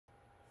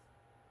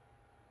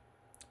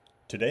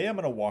Today I'm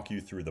going to walk you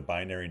through the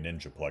Binary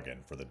Ninja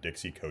plugin for the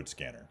Dixie Code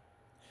Scanner.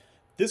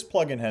 This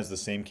plugin has the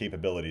same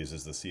capabilities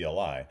as the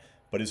CLI,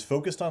 but is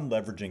focused on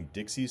leveraging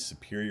Dixie's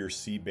superior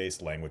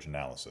C-based language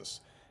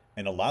analysis,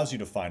 and allows you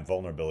to find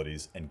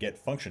vulnerabilities and get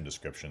function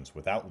descriptions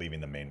without leaving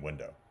the main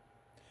window.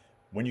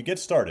 When you get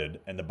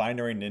started and the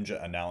Binary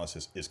Ninja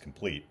analysis is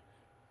complete,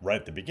 right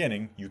at the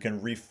beginning you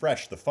can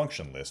refresh the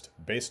function list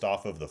based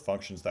off of the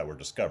functions that were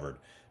discovered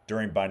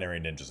during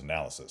Binary Ninja's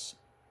analysis.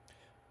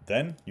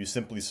 Then you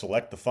simply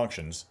select the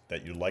functions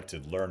that you'd like to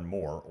learn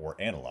more or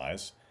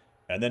analyze,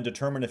 and then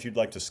determine if you'd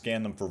like to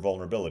scan them for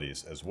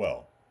vulnerabilities as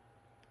well,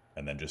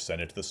 and then just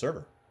send it to the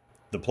server.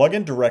 The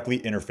plugin directly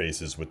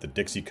interfaces with the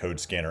Dixie Code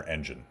Scanner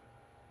engine,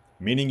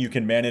 meaning you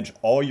can manage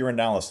all your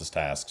analysis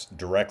tasks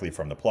directly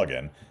from the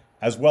plugin,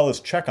 as well as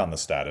check on the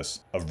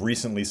status of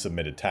recently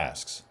submitted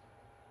tasks.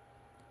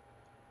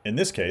 In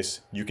this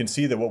case, you can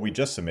see that what we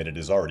just submitted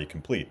is already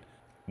complete.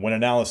 When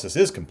analysis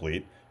is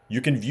complete, you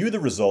can view the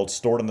results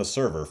stored on the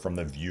server from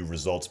the View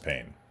Results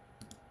pane.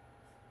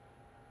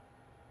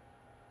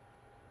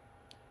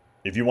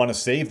 If you want to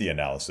save the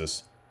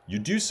analysis, you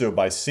do so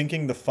by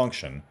syncing the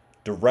function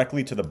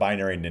directly to the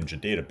Binary Ninja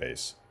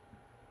database.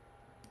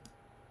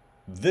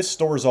 This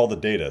stores all the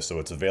data so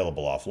it's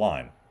available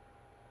offline.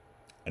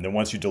 And then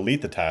once you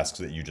delete the tasks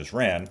that you just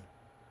ran,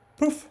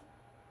 poof,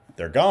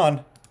 they're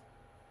gone.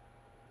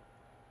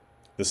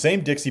 The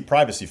same Dixie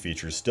privacy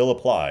features still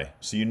apply,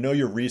 so you know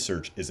your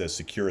research is as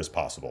secure as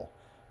possible.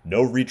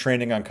 No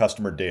retraining on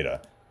customer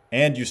data,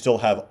 and you still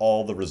have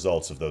all the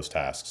results of those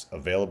tasks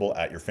available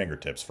at your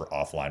fingertips for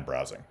offline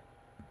browsing.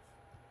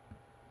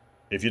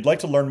 If you'd like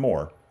to learn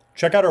more,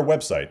 check out our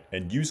website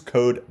and use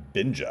code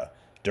BINJA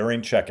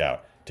during checkout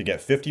to get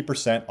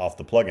 50% off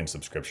the plugin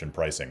subscription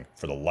pricing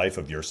for the life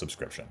of your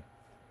subscription.